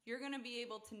 You're going to be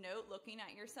able to note, looking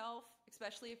at yourself,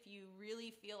 especially if you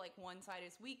really feel like one side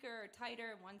is weaker or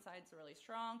tighter, one side's really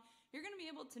strong, you're going to be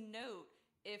able to note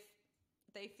if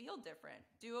they feel different.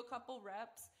 Do a couple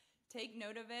reps, take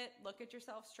note of it, look at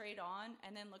yourself straight on,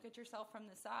 and then look at yourself from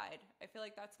the side. I feel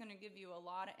like that's going to give you a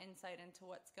lot of insight into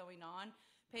what's going on.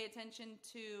 Pay attention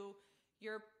to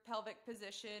your pelvic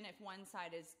position if one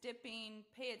side is dipping.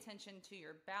 Pay attention to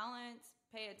your balance.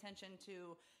 Pay attention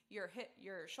to your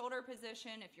shoulder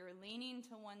position if you're leaning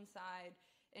to one side.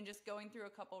 And just going through a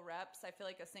couple reps, I feel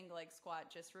like a single leg squat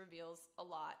just reveals a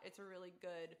lot. It's a really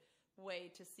good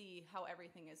way to see how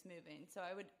everything is moving. So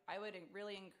I would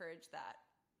really encourage that.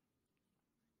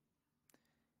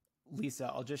 Lisa,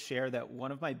 I'll just share that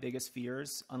one of my biggest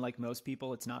fears, unlike most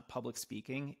people, it's not public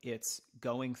speaking. It's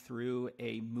going through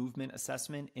a movement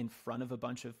assessment in front of a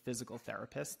bunch of physical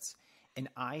therapists. And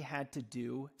I had to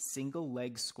do single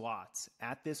leg squats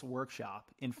at this workshop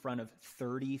in front of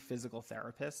 30 physical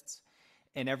therapists.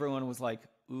 And everyone was like,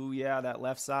 ooh, yeah, that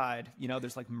left side. You know,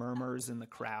 there's like murmurs in the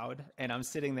crowd. And I'm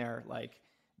sitting there like,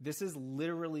 this is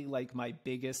literally like my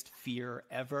biggest fear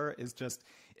ever, is just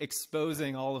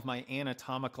exposing all of my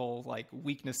anatomical like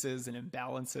weaknesses and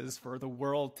imbalances for the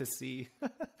world to see.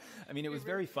 I mean, it was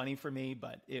very funny for me,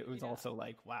 but it was also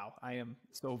like, wow, I am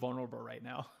so vulnerable right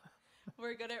now.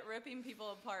 We're good at ripping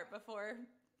people apart before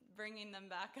bringing them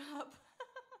back up.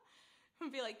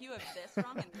 And be like, you have this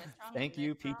wrong and this wrong. Thank and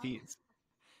you, this wrong. PTs.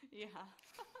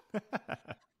 Yeah.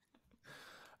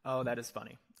 Oh, that is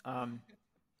funny.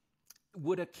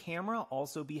 Would a camera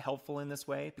also be helpful in this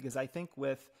way? Because I think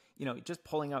with, you know, just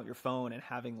pulling out your phone and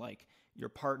having like your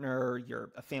partner,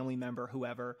 a family member,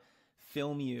 whoever,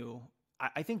 film you,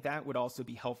 I think that would also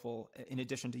be helpful in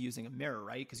addition to using a mirror,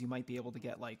 right? Because you might be able to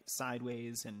get like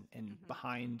sideways and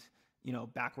behind, you know,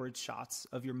 backwards shots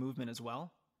of your movement as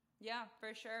well. Yeah,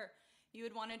 for sure. You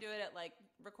would want to do it at like,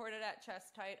 record it at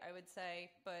chest height, I would say.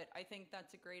 But I think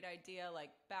that's a great idea, like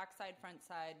backside, front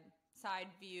side, side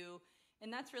view.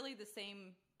 And that's really the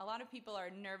same. A lot of people are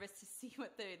nervous to see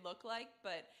what they look like,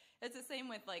 but it's the same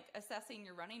with like assessing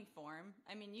your running form.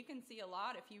 I mean, you can see a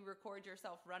lot if you record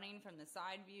yourself running from the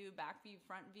side view, back view,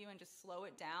 front view, and just slow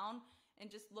it down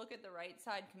and just look at the right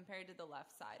side compared to the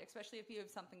left side, especially if you have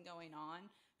something going on.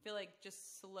 I feel like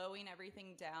just slowing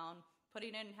everything down,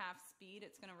 putting it in half speed,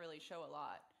 it's going to really show a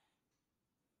lot.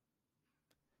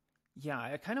 Yeah,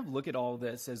 I kind of look at all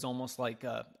this as almost like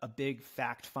a big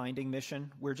fact-finding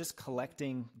mission. We're just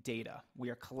collecting data. We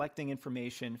are collecting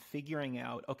information, figuring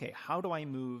out, okay, how do I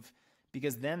move?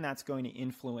 Because then that's going to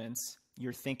influence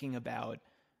your thinking about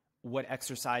what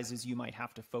exercises you might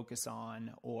have to focus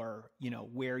on, or, you know,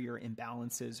 where your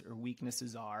imbalances or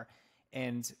weaknesses are.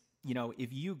 And, you know,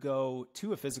 if you go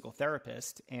to a physical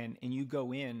therapist and you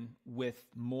go in with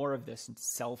more of this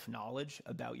self-knowledge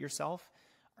about yourself,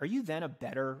 are you then a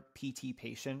better PT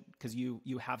patient because you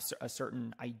have a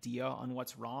certain idea on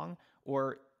what's wrong?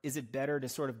 Or is it better to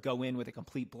sort of go in with a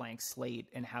complete blank slate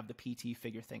and have the PT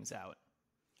figure things out?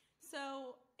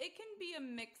 So it can be a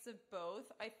mix of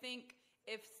both. I think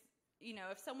if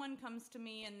someone comes to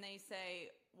me and they say,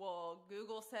 well,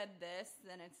 Google said this,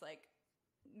 then it's like,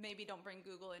 maybe don't bring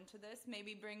Google into this.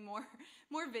 Maybe bring more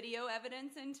video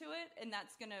evidence into it. And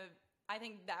I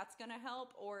think that's going to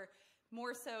help. Or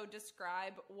more so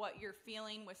describe what you're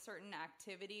feeling with certain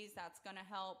activities. That's going to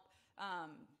help.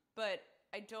 But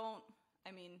I feel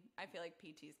like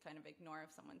PTs kind of ignore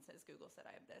if someone says Google said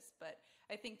I have this. But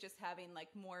I think just having like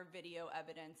more video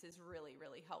evidence is really,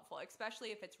 really helpful, especially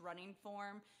if it's running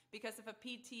form. Because if a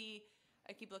PT,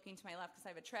 I keep looking to my left because I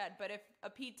have a tread, but if a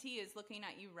PT is looking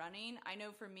at you running, I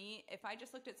know for me, if I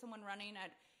just looked at someone running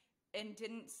and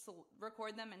didn't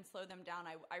record them and slow them down,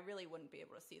 I really wouldn't be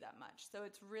able to see that much. So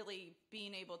it's really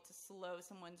being able to slow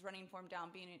someone's running form down,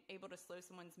 being able to slow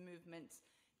someone's movements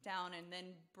down, and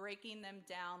then breaking them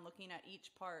down, looking at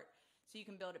each part so you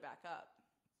can build it back up.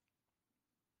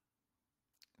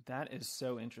 That is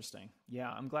so interesting.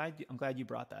 Yeah, I'm glad you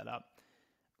brought that up.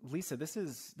 Lisa, this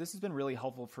has been really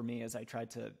helpful for me as I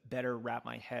tried to better wrap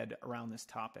my head around this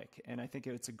topic. And I think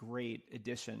it's a great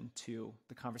addition to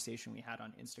the conversation we had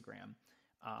on Instagram.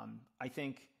 I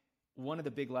think one of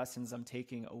the big lessons I'm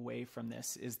taking away from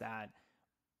this is that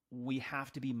we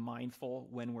have to be mindful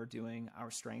when we're doing our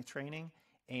strength training,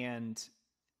 and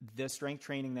the strength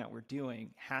training that we're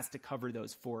doing has to cover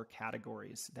those 4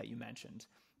 categories that you mentioned: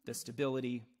 the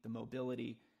stability, the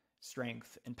mobility,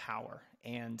 strength, and power.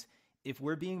 And if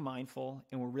we're being mindful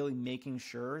and we're really making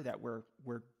sure that we're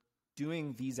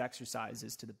doing these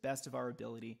exercises to the best of our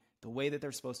ability, the way that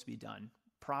they're supposed to be done,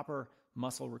 proper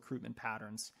muscle recruitment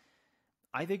patterns,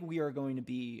 I think we are going to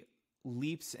be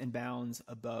leaps and bounds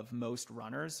above most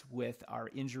runners with our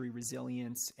injury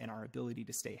resilience and our ability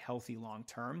to stay healthy long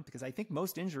term, because I think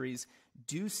most injuries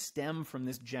do stem from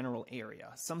this general area,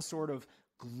 some sort of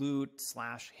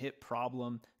glute/hip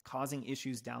problem causing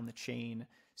issues down the chain.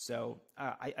 So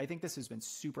I think this has been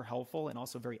super helpful and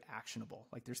also very actionable.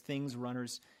 Like, there's things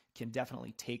runners can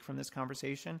definitely take from this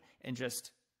conversation and just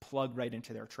plug right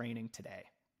into their training today.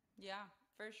 Yeah,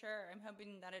 for sure. I'm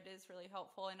hoping that it is really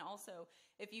helpful. And also,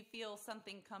 if you feel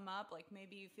something come up, like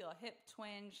maybe you feel a hip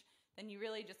twinge, then you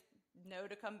really just know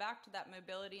to come back to that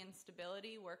mobility and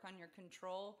stability, work on your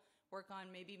control, work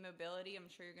on maybe mobility. I'm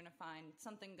sure you're going to find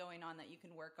something going on that you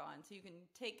can work on so you can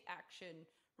take action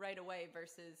right away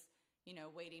versus,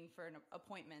 waiting for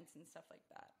appointments and stuff like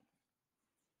that.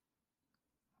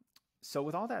 So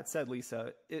with all that said,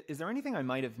 Lisa, is there anything I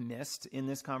might have missed in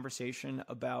this conversation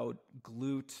about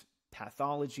glute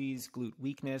pathologies, glute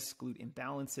weakness, glute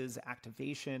imbalances,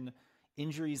 activation,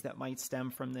 injuries that might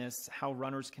stem from this, how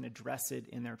runners can address it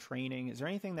in their training. Is there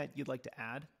anything that you'd like to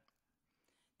add?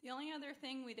 The only other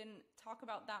thing we didn't talk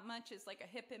about that much is like a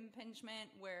hip impingement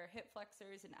where hip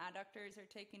flexors and adductors are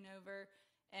taking over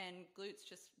and glutes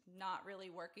just not really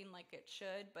working like it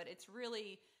should. But it's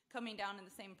really coming down to the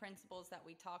same principles that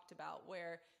we talked about,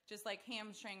 where just like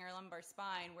hamstring or lumbar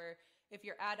spine, where if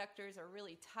your adductors are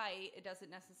really tight, it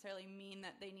doesn't necessarily mean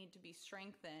that they need to be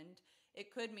strengthened.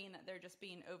 It could mean that they're just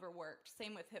being overworked.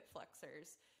 Same with hip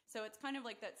flexors. So it's kind of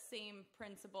like that same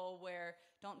principle where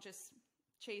don't just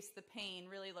chase the pain,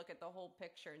 really look at the whole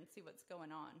picture and see what's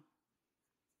going on.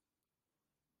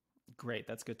 Great.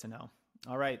 That's good to know.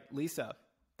 All right, Lisa,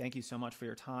 thank you so much for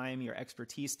your time, your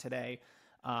expertise today.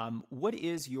 What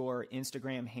is your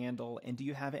Instagram handle, and do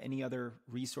you have any other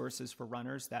resources for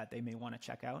runners that they may want to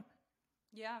check out?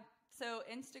 Yeah. So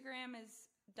Instagram is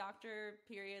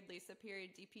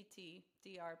Dr.Lisa.DPT,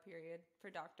 DR for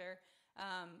doctor.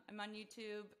 I'm on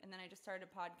YouTube, and then I just started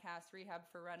a podcast, Rehab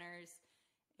for Runners,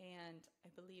 and I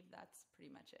believe that's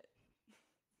pretty much it.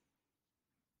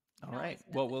 All right.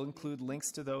 Well, we'll include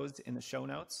links to those in the show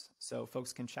notes so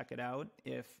folks can check it out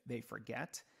if they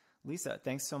forget. Lisa,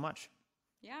 thanks so much.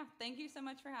 Yeah. Thank you so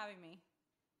much for having me.